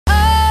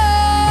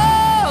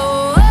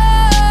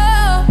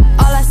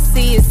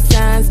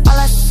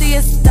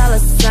biggest dollar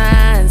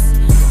signs.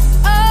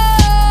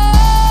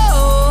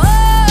 Oh,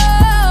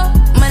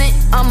 money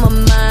on my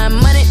mind,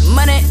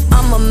 money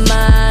on my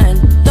mind.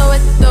 Throw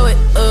it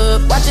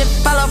up, watch it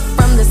follow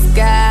from the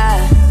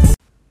sky.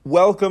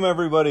 Welcome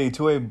everybody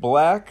to a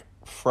Black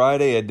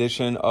Friday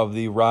edition of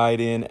the Ride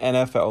In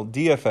NFL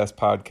DFS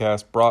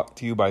podcast brought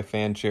to you by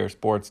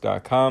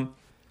FanshareSports.com.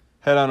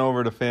 Head on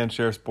over to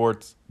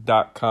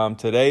FanshareSports.com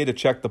today to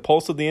check the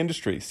pulse of the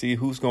industry, see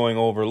who's going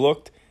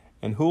overlooked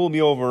and who will be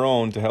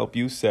overowned to help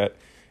you set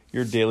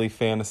your daily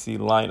fantasy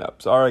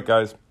lineups. All right,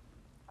 guys,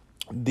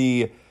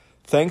 the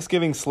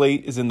Thanksgiving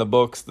slate is in the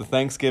books. The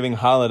Thanksgiving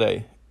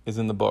holiday is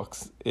in the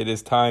books. It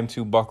is time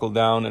to buckle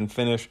down and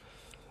finish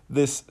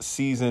this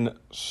season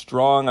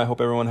strong. I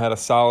hope everyone had a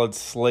solid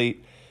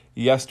slate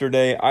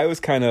yesterday. I was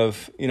kind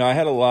of, I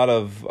had a lot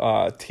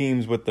of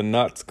teams with the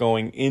nuts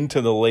going into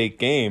the late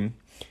game,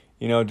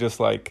 just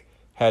like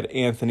had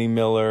Anthony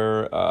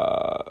Miller,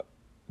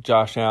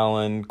 Josh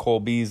Allen, Cole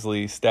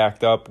Beasley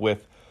stacked up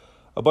with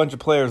a bunch of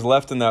players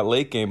left in that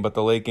late game, but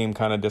the late game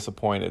kind of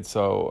disappointed.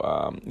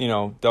 So,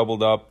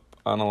 doubled up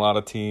on a lot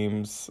of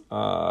teams,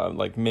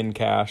 like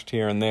min-cashed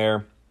here and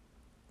there.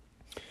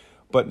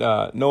 But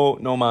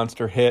no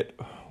monster hit,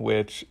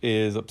 which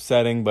is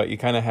upsetting, but you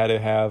kind of had to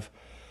have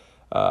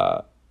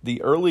the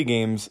early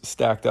games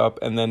stacked up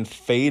and then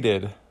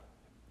faded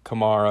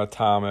Kamara,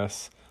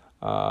 Thomas,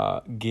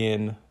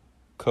 Ginn,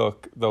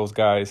 Cook, those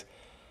guys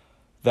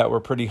that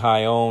were pretty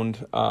high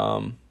owned.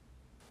 An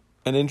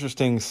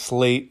interesting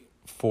slate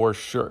for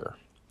sure.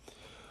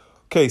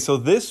 Okay, so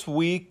this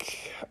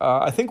week,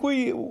 I think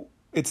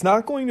it's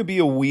not going to be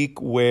a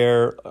week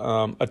where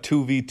a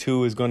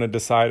 2v2 is going to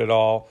decide it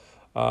all.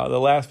 The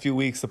last few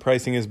weeks, the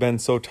pricing has been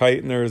so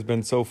tight and there has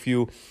been so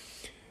few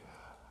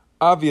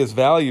obvious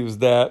values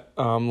that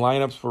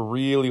lineups were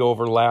really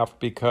overlapped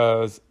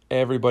because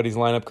everybody's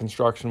lineup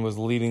construction was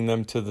leading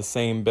them to the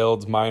same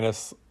builds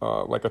minus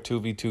like a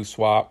 2v2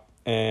 swap.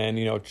 And,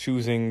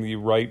 choosing the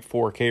right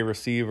 4K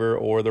receiver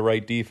or the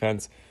right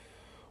defense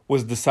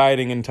was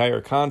deciding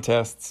entire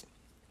contests.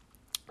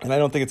 And I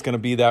don't think it's going to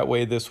be that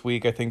way this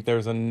week. I think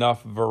there's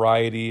enough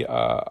variety,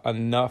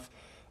 enough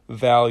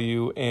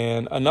value,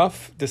 and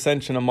enough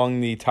dissension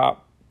among the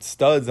top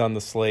studs on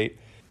the slate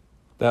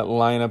that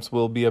lineups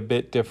will be a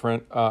bit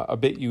different, a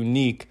bit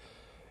unique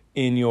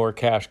in your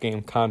cash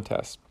game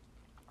contest.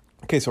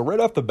 Okay, so right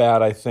off the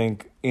bat, I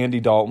think Andy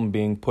Dalton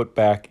being put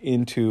back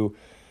into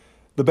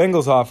the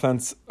Bengals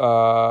offense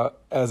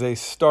as a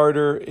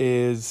starter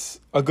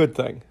is a good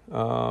thing.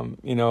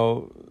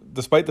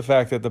 Despite the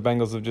fact that the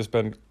Bengals have just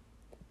been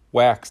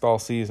waxed all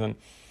season,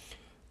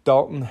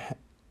 Dalton,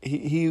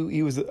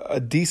 he was a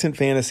decent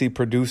fantasy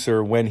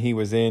producer when he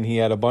was in. He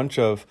had a bunch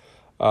of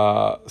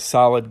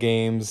solid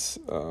games.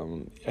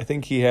 I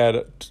think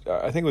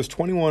it was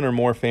 21 or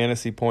more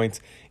fantasy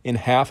points in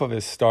half of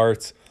his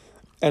starts.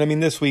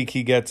 And this week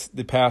he gets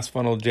the pass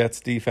funnel Jets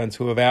defense,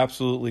 who have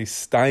absolutely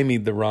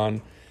stymied the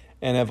run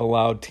and have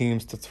allowed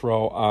teams to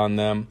throw on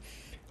them.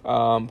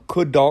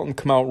 Could Dalton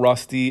come out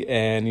rusty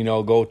and,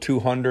 go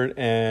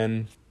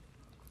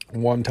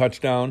 201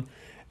 touchdown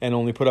and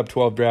only put up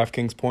 12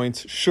 DraftKings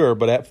points? Sure,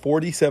 but at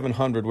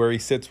 4,700 where he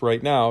sits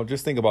right now,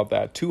 just think about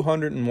that.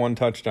 201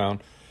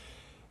 touchdown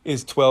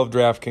is 12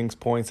 DraftKings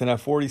points. And at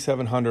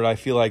 4,700, I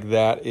feel like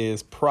that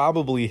is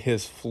probably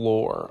his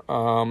floor.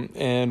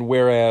 And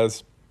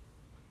whereas,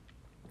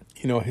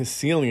 his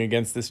ceiling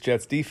against this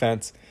Jets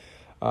defense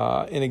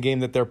in a game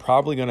that they're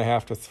probably going to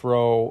have to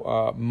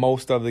throw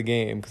most of the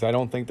game, because I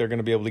don't think they're going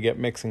to be able to get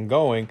Mixon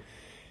going,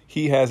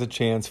 he has a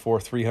chance for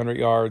 300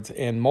 yards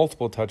and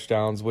multiple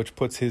touchdowns, which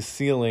puts his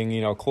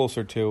ceiling,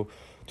 closer to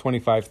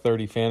 25,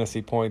 30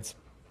 fantasy points.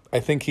 I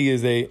think he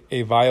is a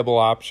viable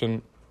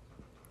option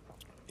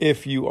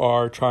if you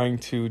are trying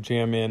to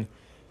jam in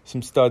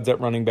some studs at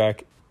running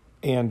back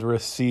and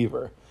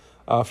receiver.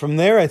 From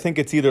there, I think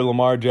it's either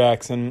Lamar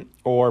Jackson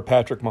or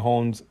Patrick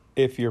Mahomes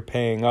if you're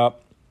paying up.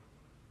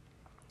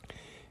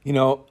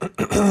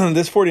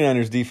 This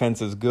 49ers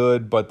defense is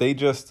good, but they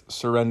just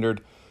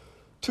surrendered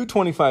 2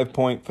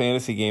 25-point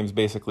fantasy games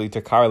basically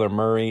to Kyler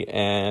Murray,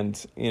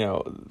 and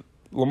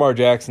Lamar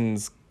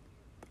Jackson's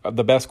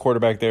the best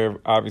quarterback they're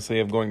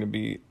obviously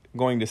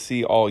going to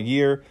see all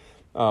year.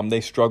 They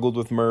struggled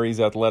with Murray's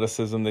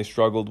athleticism. They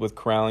struggled with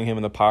corralling him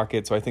in the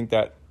pocket. So I think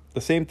that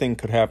the same thing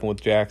could happen with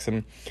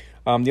Jackson.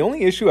 The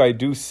only issue I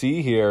do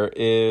see here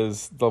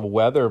is the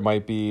weather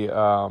might be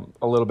a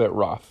little bit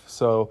rough.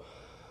 So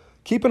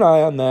keep an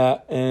eye on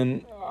that.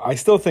 And I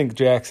still think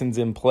Jackson's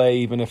in play,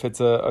 even if it's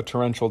a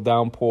torrential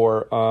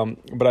downpour.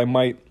 But I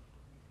might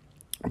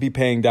be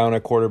paying down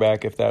at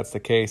quarterback if that's the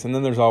case. And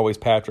then there's always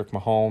Patrick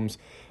Mahomes,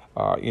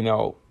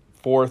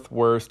 fourth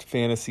worst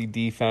fantasy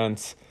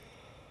defense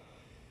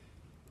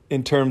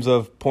in terms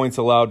of points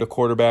allowed to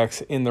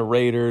quarterbacks in the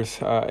Raiders.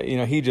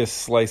 He just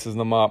slices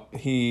them up.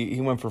 He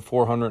went for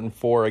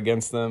 404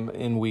 against them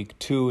in week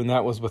 2, and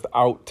that was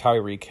without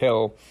Tyreek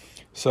Hill.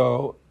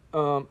 So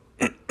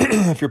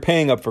if you're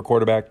paying up for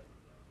quarterback,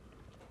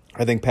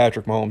 I think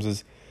Patrick Mahomes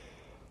is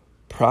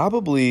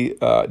probably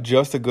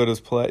just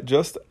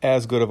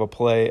as good of a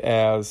play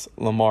as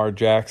Lamar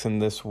Jackson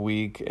this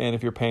week. And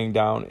if you're paying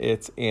down,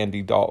 it's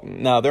Andy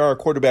Dalton. Now, there are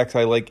quarterbacks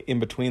I like in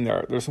between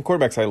there. There's some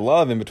quarterbacks I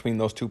love in between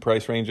those two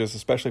price ranges,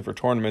 especially for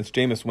tournaments.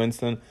 Jameis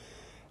Winston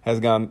has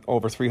gone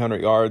over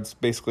 300 yards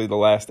basically the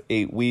last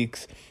 8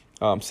 weeks.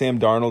 Sam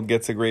Darnold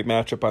gets a great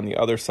matchup on the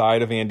other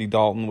side of Andy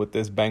Dalton with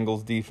this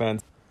Bengals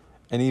defense.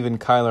 And even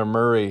Kyler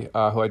Murray,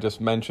 who I just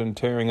mentioned,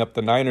 tearing up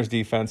the Niners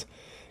defense,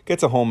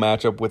 gets a home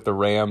matchup with the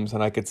Rams,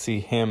 and I could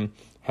see him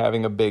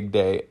having a big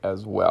day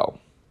as well.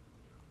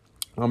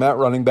 At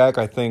running back,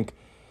 I think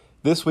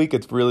this week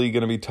it's really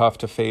going to be tough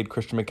to fade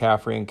Christian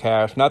McCaffrey in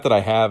cash. Not that I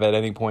have at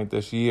any point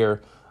this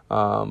year,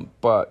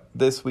 but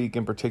this week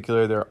in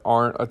particular, there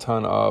aren't a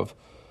ton of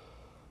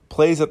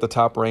plays at the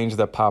top range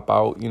that pop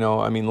out.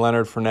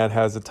 Leonard Fournette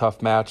has a tough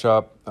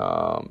matchup.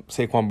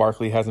 Saquon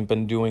Barkley hasn't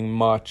been doing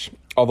much,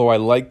 although I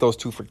like those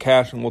two for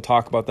cash, and we'll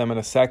talk about them in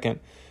a second.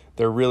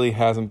 There really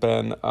hasn't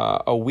been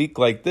a week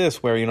like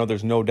this where,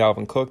 there's no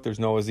Dalvin Cook, there's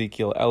no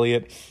Ezekiel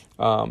Elliott,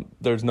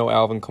 there's no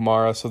Alvin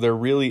Kamara, so there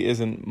really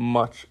isn't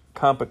much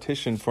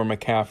competition for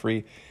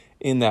McCaffrey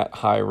in that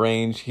high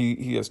range.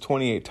 He has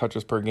 28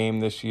 touches per game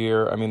this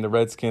year. The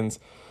Redskins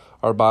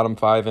are bottom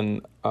 5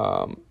 in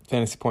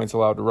fantasy points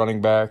allowed to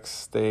running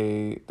backs.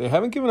 They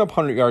haven't given up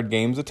 100-yard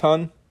games a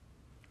ton,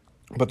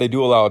 but they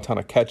do allow a ton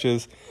of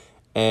catches,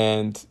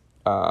 and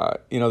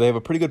they have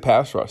a pretty good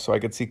pass rush, so I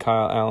could see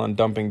Kyle Allen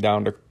dumping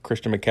down to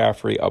Christian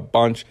McCaffrey a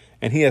bunch,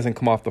 and he hasn't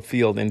come off the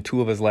field in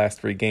 2 of his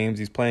last 3 games.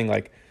 He's playing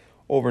like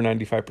over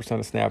 95%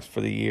 of snaps for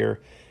the year.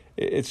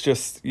 It's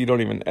just, you don't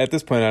even, at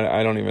this point,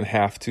 I don't even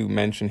have to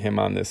mention him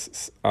on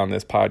this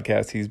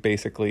podcast. He's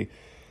basically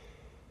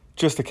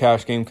just a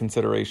cash game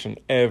consideration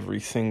every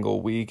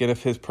single week, and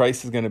if his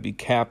price is going to be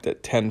capped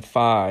at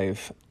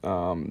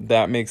 10.5,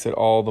 that makes it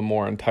all the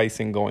more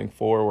enticing going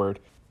forward,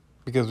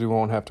 because we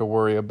won't have to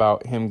worry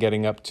about him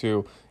getting up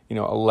to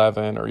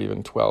 11 or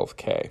even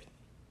 12K.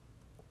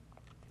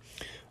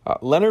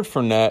 Leonard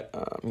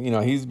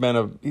Fournette, he's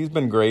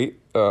been great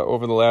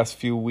over the last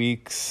few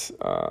weeks.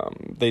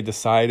 They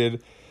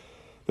decided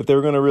that they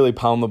were going to really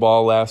pound the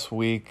ball last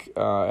week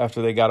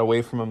after they got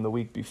away from him the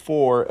week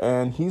before,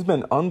 and he's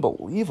been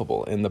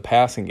unbelievable in the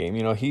passing game.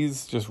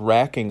 He's just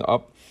racking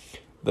up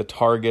the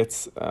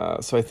targets.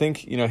 So I think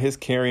his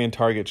carry and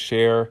target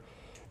share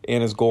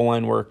and his goal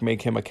line work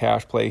make him a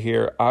cash play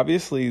here.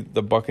 Obviously,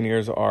 the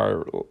Buccaneers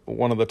are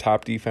one of the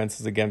top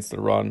defenses against the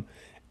run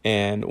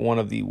and one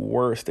of the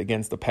worst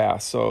against the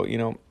pass.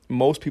 So,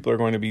 most people are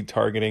going to be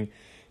targeting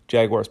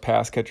Jaguars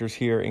pass catchers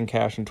here in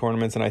cash and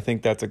tournaments, and I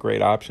think that's a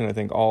great option. I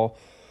think all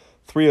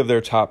 3 of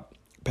their top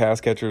pass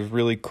catchers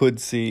really could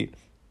see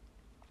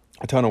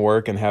a ton of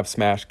work and have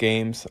smash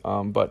games.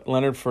 But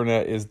Leonard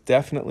Fournette is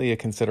definitely a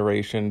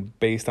consideration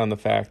based on the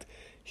fact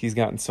he's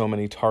gotten so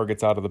many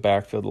targets out of the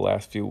backfield the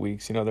last few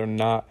weeks. They're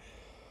not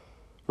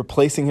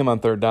replacing him on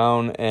third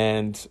down,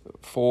 and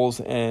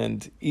Foles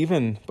and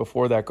even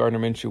before that, Gardner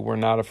Minshew were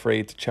not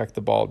afraid to check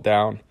the ball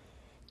down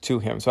to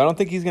him. So I don't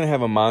think he's going to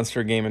have a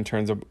monster game in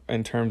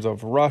terms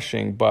of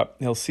rushing, but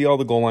he'll see all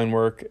the goal line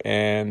work,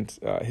 and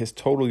his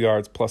total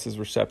yards plus his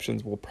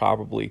receptions will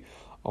probably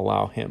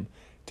allow him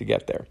to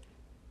get there.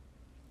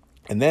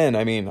 And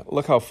then,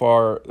 look how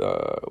far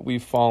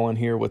we've fallen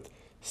here with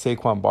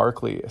Saquon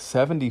Barkley,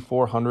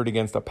 7,400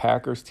 against a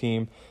Packers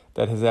team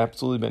that has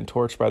absolutely been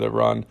torched by the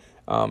run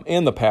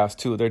and the pass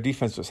too. Their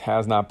defense just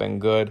has not been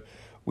good.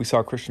 We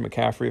saw Christian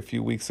McCaffrey a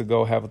few weeks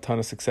ago have a ton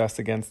of success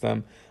against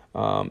them.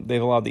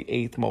 They've allowed the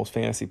 8th most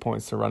fantasy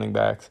points to running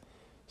backs.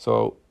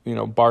 So,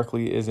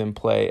 Barkley is in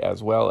play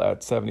as well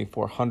at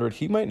 7,400.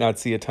 He might not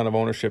see a ton of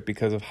ownership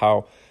because of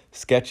how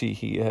sketchy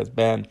he has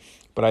been,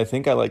 but I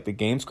think I like the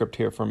game script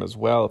here from him as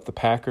well. If the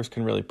Packers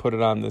can really put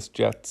it on this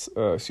Giants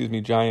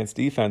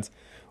defense,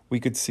 we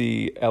could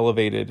see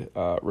elevated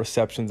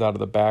receptions out of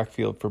the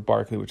backfield for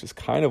Barkley, which is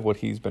kind of what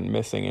he's been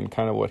missing and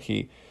kind of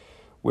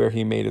where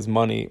he made his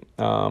money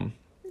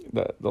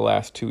the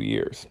last 2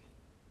 years.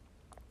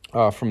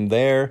 From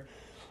there,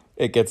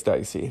 it gets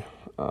dicey.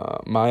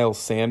 Miles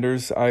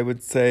Sanders, I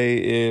would say,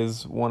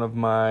 is one of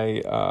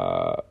my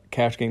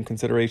cash game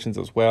considerations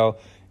as well.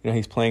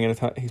 He's playing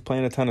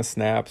a ton of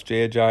snaps.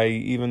 Jay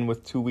Ajayi, even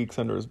with 2 weeks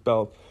under his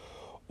belt,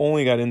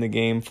 only got in the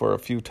game for a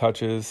few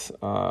touches,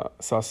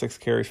 saw 6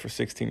 carries for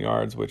 16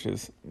 yards, which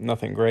is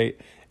nothing great.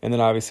 And then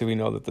obviously we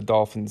know that the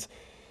Dolphins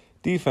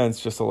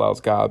defense just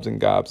allows gobs and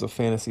gobs of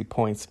fantasy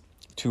points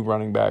to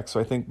running backs. So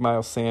I think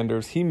Miles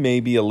Sanders, he may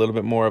be a little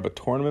bit more of a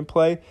tournament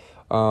play,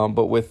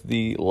 but with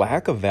the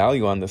lack of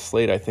value on this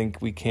slate, I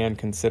think we can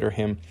consider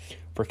him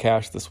for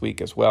cash this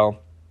week as well.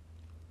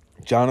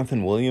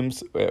 Jonathan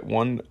Williams at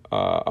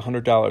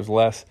 $100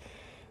 less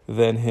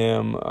than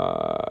him,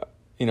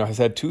 has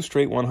had 2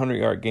 straight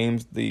 100-yard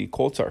games. The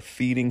Colts are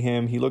feeding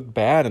him. He looked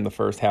bad in the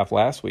first half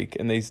last week,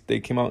 and they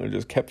came out and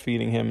just kept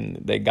feeding him, and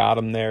they got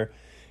him there.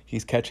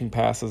 He's catching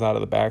passes out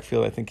of the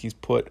backfield. I think he's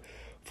put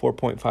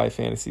 4.5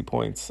 fantasy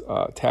points,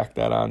 tacked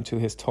that on to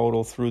his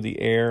total through the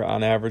air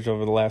on average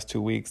over the last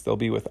 2 weeks. They'll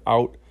be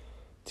without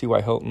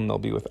T.Y. Hilton. They'll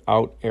be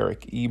without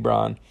Eric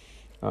Ebron.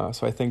 So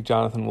I think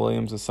Jonathan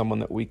Williams is someone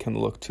that we can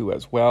look to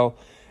as well.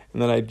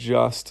 And then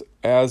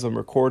as I'm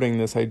recording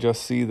this, I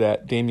just see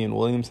that Damian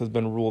Williams has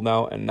been ruled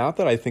out. And not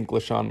that I think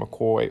LaShawn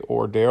McCoy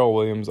or Darrell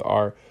Williams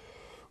are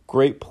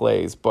great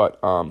plays, but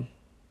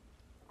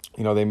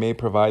they may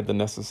provide the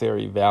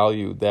necessary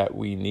value that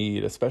we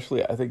need.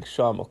 Especially, I think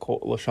LaShawn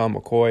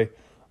McCoy,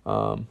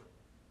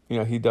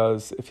 he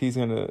does.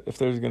 If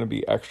there's gonna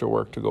be extra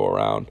work to go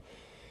around,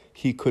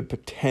 he could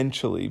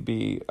potentially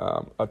be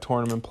a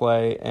tournament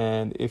play.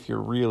 And if you're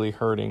really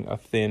hurting, a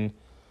thin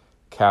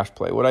cash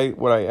play. What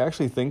I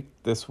actually think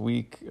this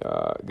week,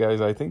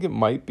 guys, I think it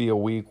might be a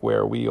week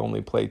where we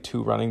only play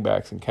 2 running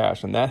backs in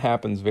cash, and that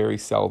happens very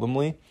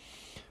seldomly.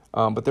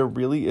 But there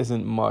really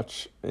isn't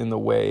much in the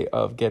way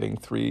of getting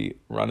 3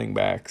 running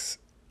backs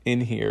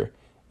in here,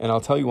 and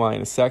I'll tell you why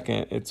in a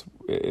second.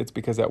 It's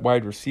because at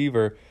wide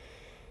receiver,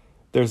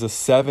 there's a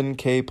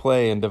 $7K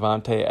play in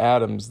Devontae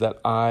Adams that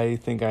I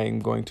think I am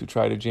going to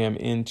try to jam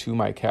into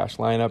my cash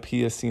lineup.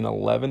 He has seen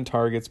 11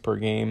 targets per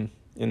game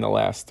in the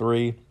last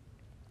 3.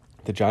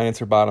 The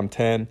Giants are bottom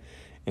 10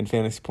 in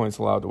fantasy points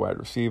allowed to wide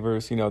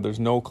receivers. There's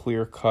no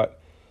clear-cut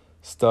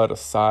stud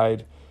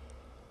aside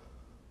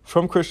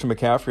from Christian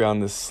McCaffrey on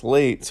this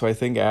slate, so I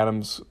think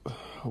Adams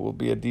will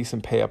be a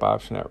decent pay-up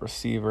option at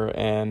receiver.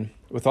 And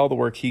with all the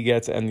work he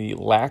gets and the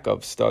lack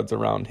of studs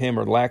around him,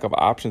 or lack of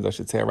options, I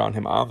should say, around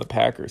him on the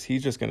Packers,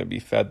 he's just going to be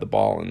fed the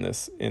ball in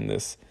this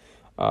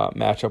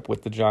matchup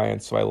with the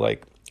Giants. So I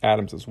like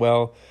Adams as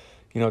well.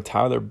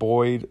 Tyler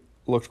Boyd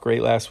looked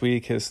great last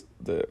week.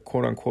 The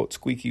quote-unquote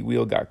squeaky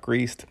wheel got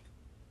greased.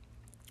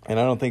 And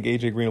I don't think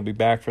A.J. Green will be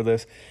back for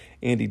this.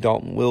 Andy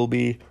Dalton will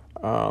be.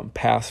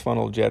 Pass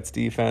funnel Jets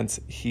defense,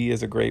 he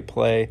is a great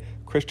play.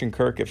 Christian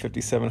Kirk at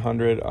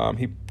 5,700.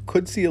 He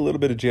could see a little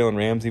bit of Jalen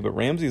Ramsey, but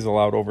Ramsey's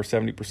allowed over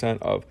 70%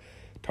 of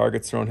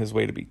targets thrown his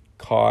way to be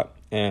caught.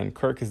 And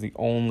Kirk is the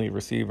only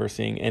receiver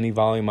seeing any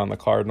volume on the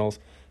Cardinals.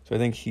 So I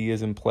think he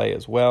is in play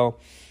as well.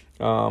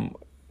 And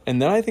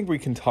then I think we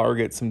can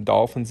target some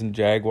Dolphins and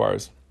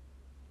Jaguars.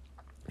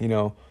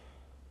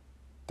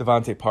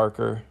 Devontae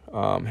Parker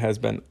has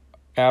been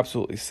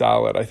absolutely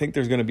solid. I think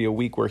there's going to be a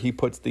week where he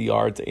puts the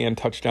yards and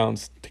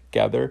touchdowns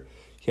together.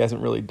 He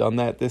hasn't really done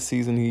that this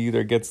season. He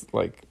either gets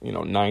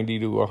 90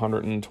 to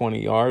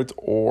 120 yards,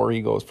 or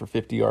he goes for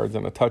 50 yards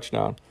and a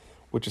touchdown,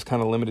 which has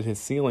kind of limited his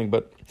ceiling.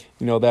 But,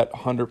 that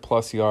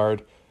 100-plus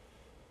yard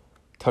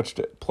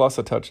plus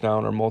a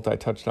touchdown or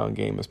multi-touchdown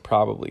game is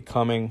probably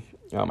coming.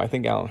 I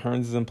think Allen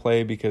Hurns is in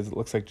play because it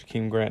looks like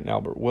Jakeem Grant and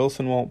Albert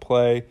Wilson won't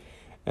play.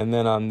 And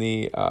then on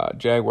the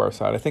Jaguar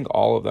side, I think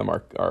all of them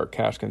are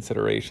cash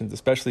considerations,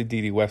 especially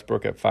D.D.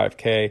 Westbrook at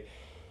 5K.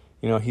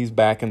 He's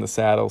back in the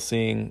saddle,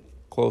 seeing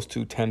close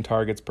to 10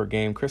 targets per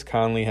game. Chris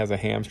Conley has a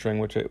hamstring,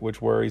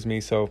 which worries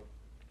me, so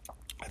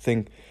I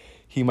think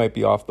he might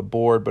be off the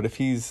board. But if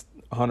he's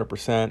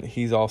 100%,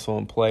 he's also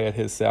in play at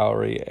his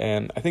salary.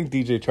 And I think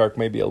DJ Chark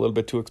may be a little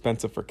bit too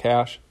expensive for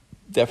cash.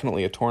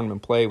 Definitely a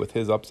tournament play with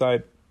his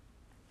upside,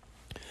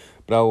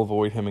 but I'll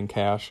avoid him in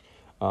cash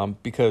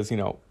because,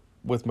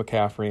 with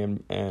McCaffrey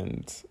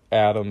and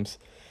Adams,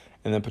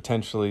 and then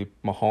potentially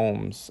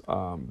Mahomes,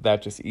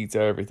 that just eats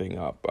everything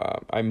up.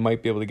 I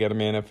might be able to get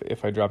him in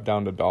if I drop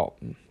down to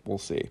Dalton. We'll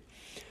see.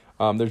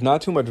 There's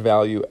not too much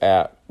value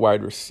at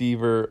wide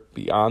receiver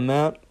beyond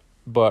that,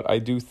 but I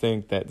do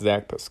think that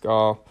Zach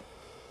Pascal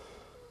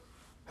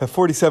at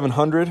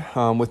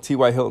 4,700 with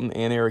T.Y. Hilton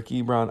and Eric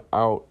Ebron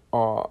out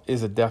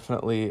is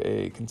definitely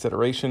a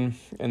consideration.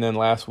 And then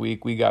last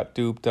week we got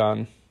duped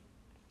on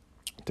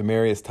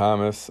Demaryius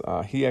Thomas.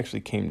 He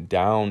actually came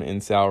down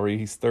in salary.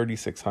 He's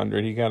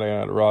 3,600. He got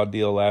a raw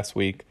deal last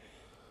week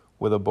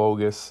with a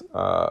bogus.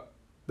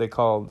 They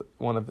called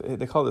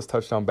his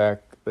touchdown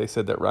back. They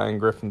said that Ryan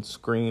Griffin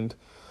screened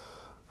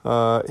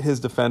his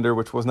defender,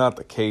 which was not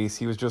the case.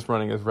 He was just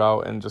running his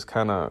route and just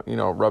kind of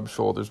rubbed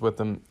shoulders with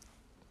him.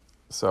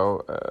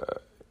 So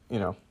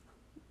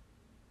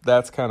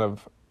that's kind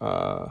of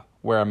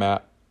where I'm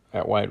at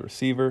wide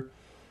receiver.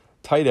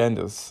 Tight end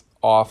is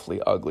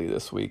awfully ugly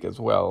this week as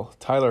well.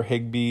 Tyler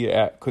Higbee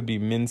could be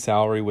min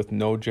salary with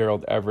no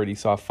Gerald Everett. He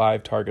saw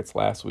 5 targets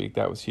last week.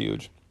 That was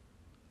huge.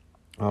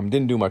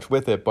 Didn't do much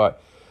with it,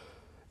 but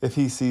if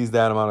he sees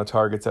that amount of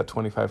targets at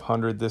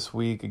 2,500 this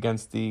week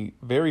against the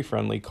very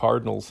friendly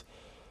Cardinals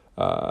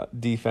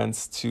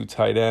defense to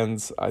tight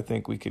ends, I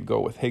think we could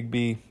go with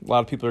Higbee. A lot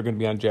of people are going to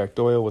be on Jack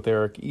Doyle with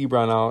Eric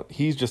Ebron out.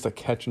 He's just a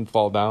catch and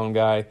fall down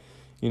guy.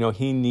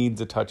 He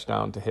needs a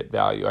touchdown to hit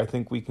value. I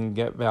think we can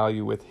get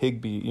value with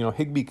Higbee.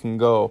 Higbee can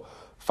go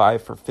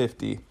 5 for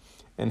 50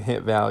 and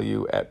hit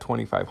value at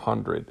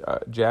 2,500.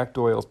 Jack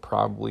Doyle's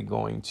probably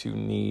going to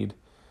need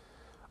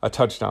a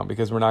touchdown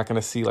because we're not going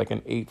to see like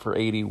an 8 for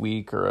 80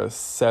 week or a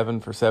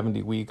 7 for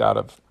 70 week out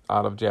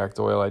of Jack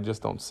Doyle. I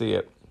just don't see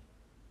it.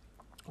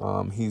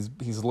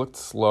 He's looked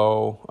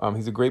slow.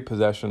 He's a great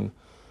possession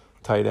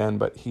tight end,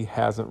 but he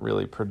hasn't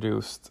really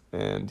produced,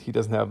 and he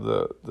doesn't have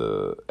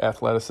the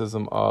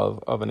athleticism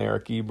of an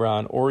Eric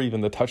Ebron or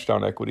even the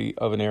touchdown equity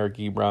of an Eric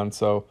Ebron.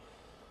 So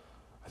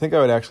I think I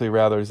would actually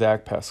rather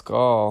Zach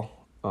Pascal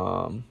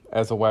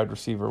as a wide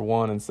receiver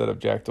 1 instead of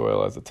Jack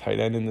Doyle as a tight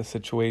end in this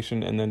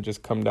situation, and then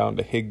just come down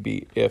to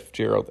Higbee if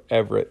Gerald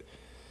Everett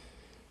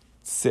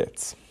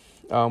sits.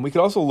 We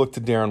could also look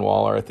to Darren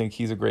Waller. I think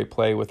he's a great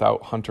play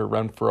without Hunter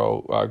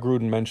Renfrow.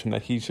 Gruden mentioned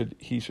that he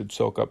should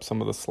soak up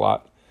some of the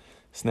slot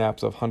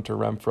snaps of Hunter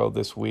Renfrow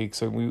this week.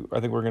 So I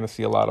think we're going to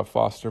see a lot of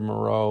Foster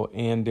Moreau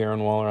and Darren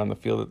Waller on the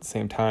field at the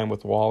same time,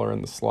 with Waller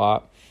in the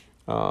slot.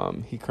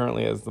 He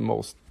currently has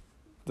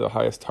the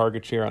highest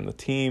target share on the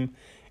team,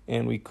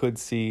 and we could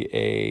see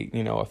a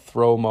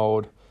throw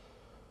mode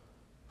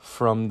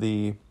from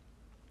the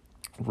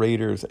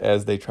Raiders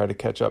as they try to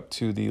catch up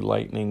to the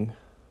lightning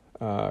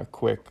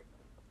quick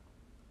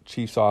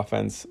Chiefs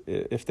offense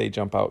if they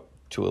jump out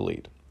to a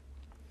lead.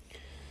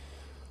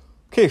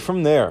 Okay,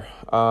 from there,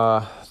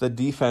 the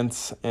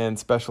defense and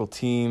special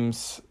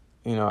teams,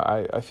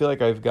 I feel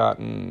like I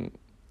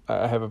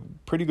have a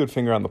pretty good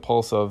finger on the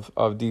pulse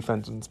of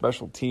defense and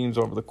special teams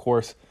over the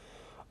course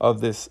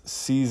of this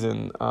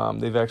season.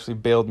 They've actually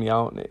bailed me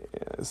out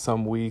in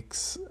some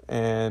weeks,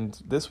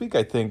 and this week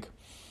I think,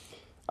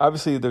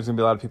 obviously there's going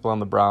to be a lot of people on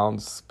the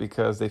Browns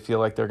because they feel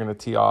like they're going to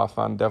tee off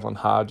on Devlin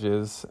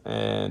Hodges,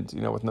 and,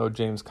 with no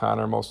James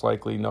Conner, most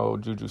likely no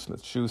Juju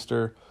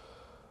Smith-Schuster,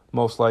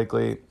 most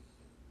likely.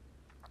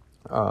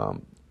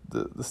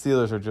 The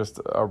Steelers are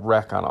just a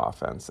wreck on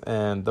offense,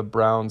 and the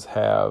Browns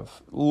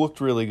have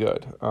looked really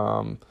good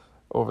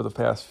over the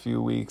past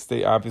few weeks.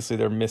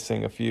 They're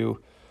missing a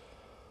few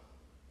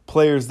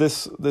players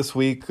this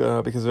week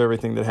because of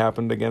everything that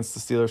happened against the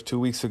Steelers 2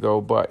 weeks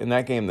ago. But in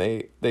that game,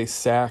 they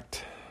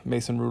sacked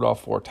Mason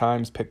Rudolph 4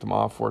 times, picked him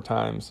off 4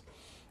 times.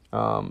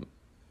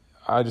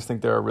 I just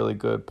think they're a really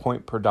good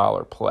point per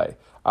dollar play.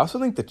 I also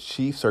think the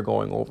Chiefs are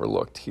going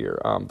overlooked here.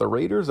 The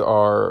Raiders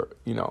are,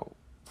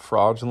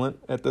 fraudulent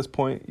at this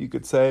point, you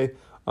could say.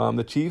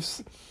 The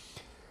Chiefs,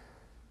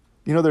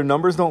 their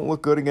numbers don't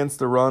look good against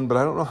the run, but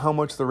I don't know how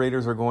much the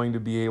Raiders are going to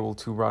be able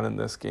to run in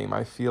this game.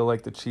 I feel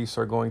like the Chiefs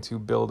are going to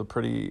build a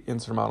pretty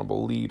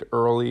insurmountable lead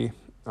early.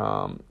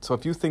 So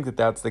if you think that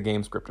that's the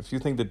game script, if you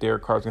think that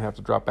Derek Carr's going to have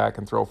to drop back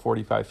and throw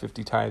 45,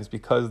 50 times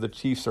because the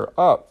Chiefs are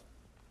up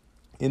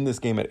in this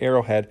game at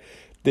Arrowhead,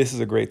 this is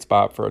a great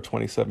spot for a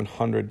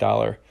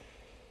 $2,700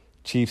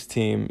 Chiefs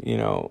team.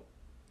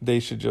 They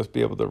should just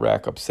be able to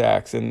rack up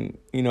sacks. And,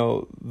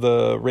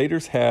 the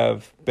Raiders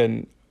have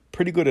been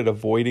pretty good at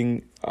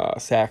avoiding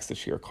sacks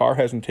this year. Carr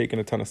hasn't taken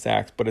a ton of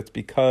sacks, but it's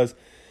because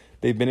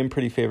they've been in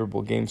pretty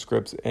favorable game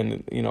scripts,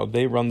 and,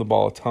 they run the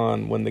ball a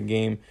ton when the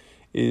game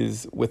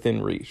is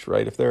within reach,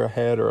 right? If they're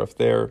ahead or if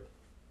they're,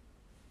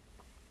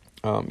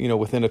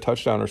 within a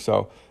touchdown or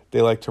so,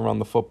 they like to run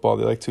the football.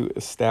 They like to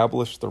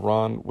establish the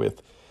run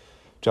with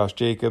Josh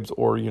Jacobs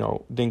or,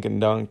 dink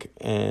and dunk,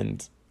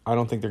 and I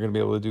don't think they're going to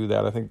be able to do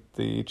that. I think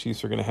the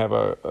Chiefs are going to have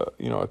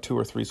a 2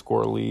 or 3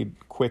 score lead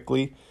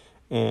quickly,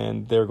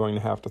 and they're going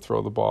to have to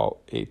throw the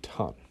ball a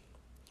ton.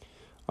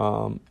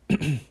 Then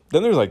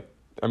there's I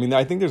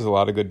think there's a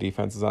lot of good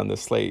defenses on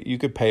this slate. You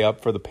could pay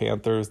up for the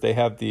Panthers. They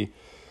have the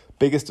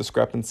biggest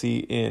discrepancy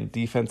in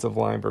defensive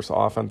line versus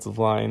offensive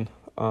line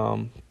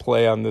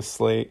play on this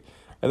slate.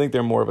 I think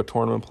they're more of a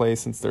tournament play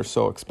since they're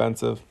so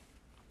expensive.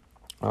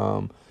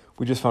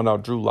 We just found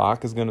out Drew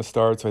Lock is going to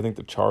start, so I think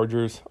the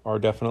Chargers are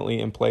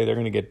definitely in play. They're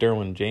going to get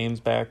Derwin James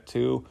back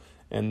too,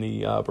 and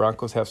the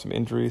Broncos have some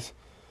injuries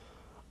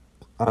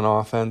on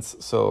offense,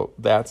 so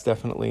that's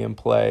definitely in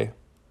play.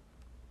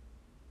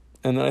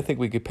 And then I think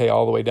we could pay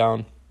all the way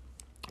down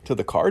to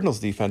the Cardinals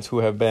defense, who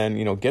have been,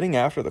 getting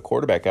after the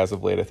quarterback as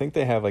of late. I think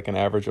they have like an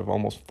average of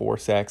almost 4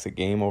 sacks a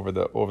game over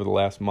the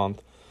last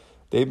month.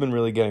 They've been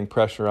really getting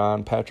pressure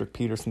on. Patrick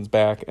Peterson's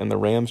back, and the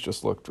Rams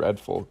just look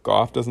dreadful.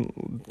 Goff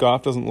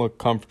doesn't look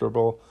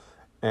comfortable,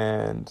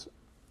 and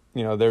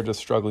they're just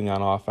struggling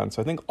on offense.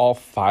 So I think all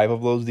 5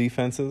 of those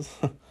defenses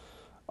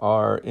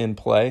are in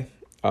play.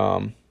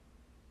 But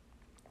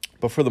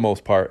for the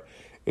most part,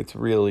 it's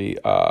really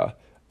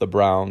the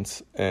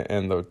Browns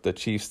and the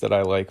Chiefs that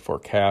I like for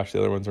cash. The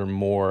other ones are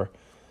more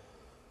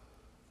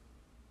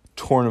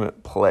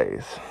tournament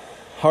plays.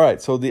 All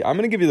right, so I'm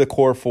going to give you the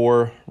core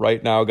 4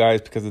 right now,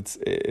 guys, because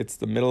it's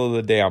the middle of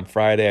the day on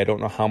Friday. I don't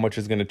know how much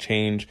is going to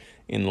change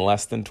in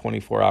less than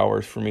 24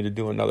 hours for me to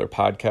do another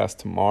podcast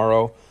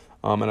tomorrow,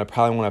 and I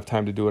probably won't have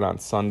time to do it on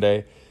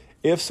Sunday.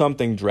 If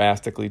something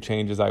drastically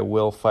changes, I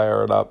will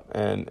fire it up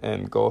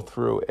and go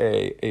through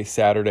a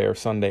Saturday or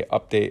Sunday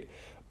update.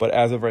 But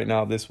as of right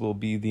now, this will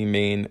be the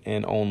main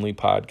and only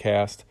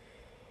podcast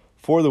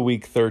for the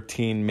Week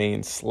 13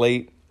 main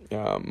slate.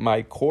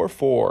 My core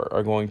 4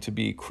 are going to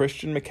be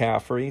Christian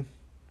McCaffrey,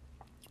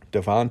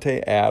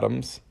 Devontae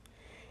Adams,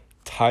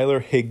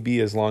 Tyler Higbee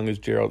as long as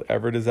Gerald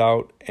Everett is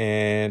out,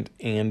 and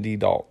Andy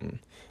Dalton.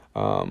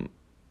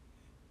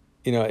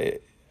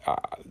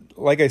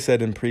 Like I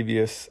said in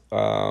previous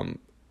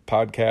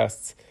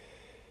podcasts,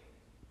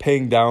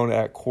 paying down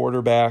at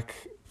quarterback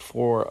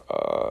for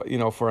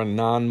a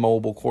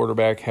non-mobile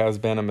quarterback has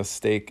been a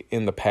mistake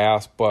in the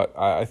past, but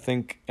I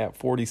think at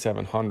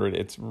 4,700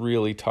 it's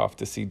really tough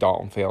to see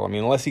Dalton fail. I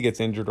mean, unless he gets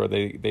injured or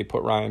they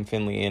put Ryan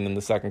Finley in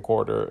the second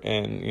quarter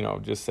and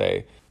just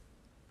say,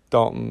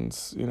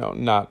 Dalton's,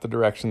 not the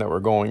direction that we're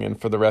going in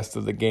for the rest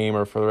of the game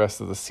or for the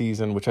rest of the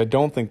season, which I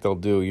don't think they'll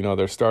do.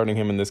 They're starting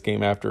him in this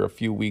game after a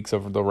few weeks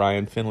of the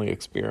Ryan Finley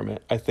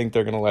experiment. I think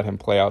they're going to let him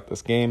play out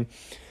this game.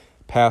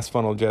 Pass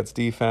funnel Jets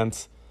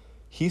defense.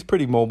 He's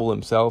pretty mobile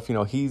himself.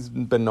 He's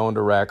been known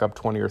to rack up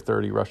 20 or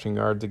 30 rushing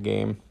yards a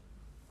game.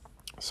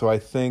 So I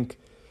think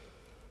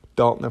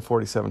Dalton at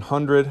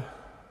 4,700,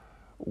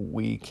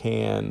 we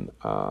can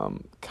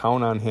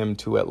count on him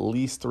to at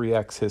least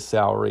 3x his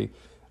salary,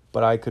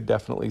 but I could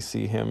definitely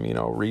see him,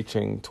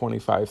 reaching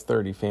 25,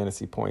 30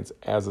 fantasy points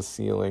as a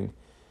ceiling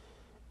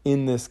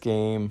in this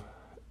game,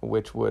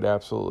 which would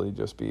absolutely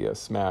just be a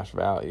smash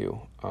value.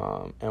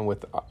 And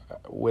with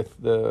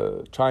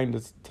the trying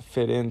to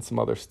fit in some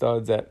other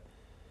studs at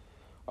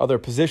other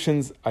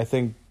positions, I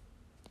think,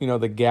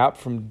 the gap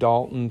from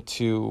Dalton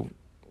to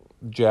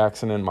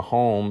Jackson and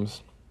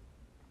Mahomes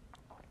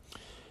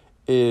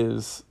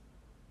is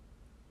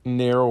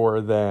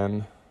narrower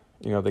than,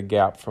 the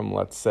gap from,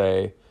 let's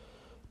say,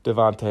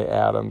 Devontae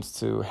Adams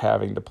to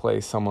having to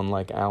play someone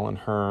like Allen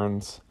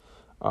Hurns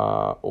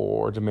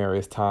or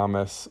Demaryius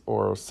Thomas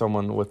or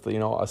someone with,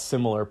 a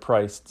similar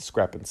price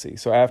discrepancy.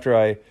 So after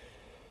I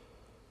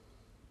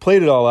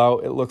played it all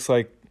out, it looks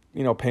like,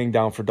 paying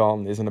down for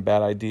Dalton isn't a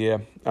bad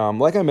idea.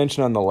 Like I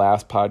mentioned on the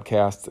last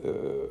podcast,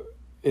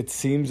 it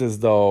seems as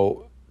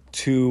though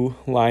two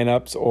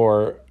lineups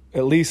or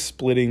at least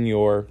splitting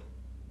your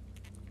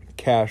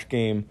cash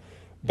game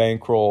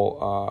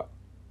bankroll,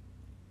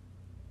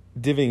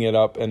 divvying it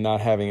up and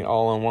not having it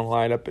all in one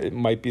lineup, it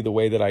might be the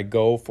way that I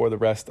go for the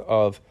rest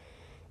of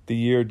the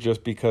year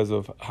just because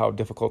of how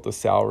difficult the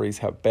salaries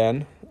have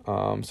been.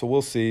 So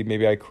we'll see.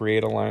 Maybe I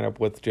create a lineup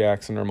with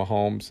Jackson or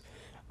Mahomes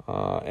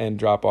and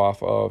drop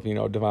off of,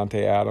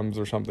 Devontae Adams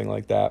or something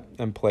like that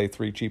and play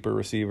three cheaper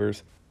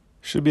receivers.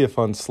 Should be a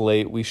fun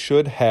slate. We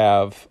should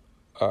have,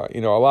 a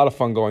lot of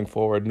fun going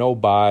forward. No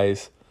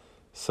buys.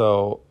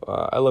 So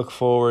I look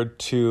forward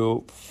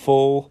to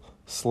full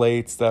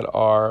slates that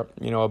are,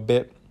 a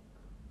bit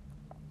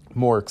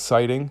more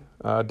exciting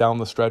down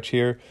the stretch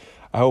here.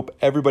 I hope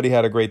everybody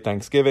had a great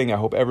Thanksgiving. I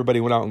hope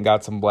everybody went out and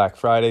got some Black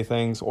Friday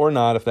things, or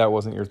not if that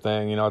wasn't your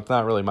thing. It's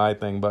not really my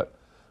thing, but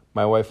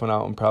my wife went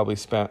out and probably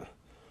spent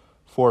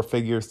 4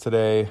 figures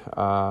today,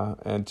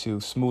 and to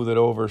smooth it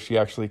over, she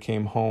actually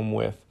came home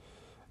with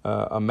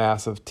a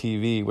massive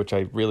TV, which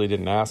I really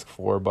didn't ask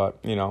for, but,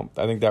 I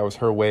think that was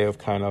her way of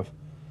kind of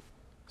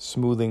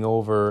smoothing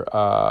over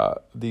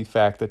the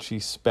fact that she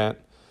spent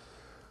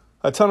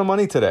a ton of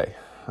money today.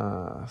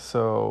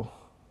 So,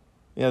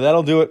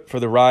 that'll do it for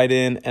the Ride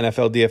In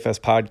NFL DFS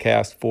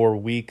podcast for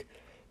week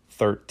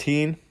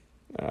 13.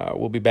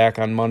 We'll be back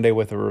on Monday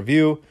with a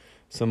review,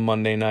 some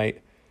Monday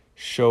night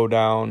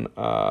showdown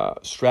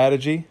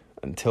strategy.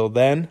 Until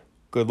then,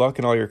 good luck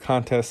in all your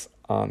contests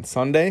on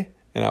Sunday,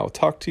 and I will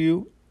talk to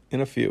you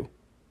in a few.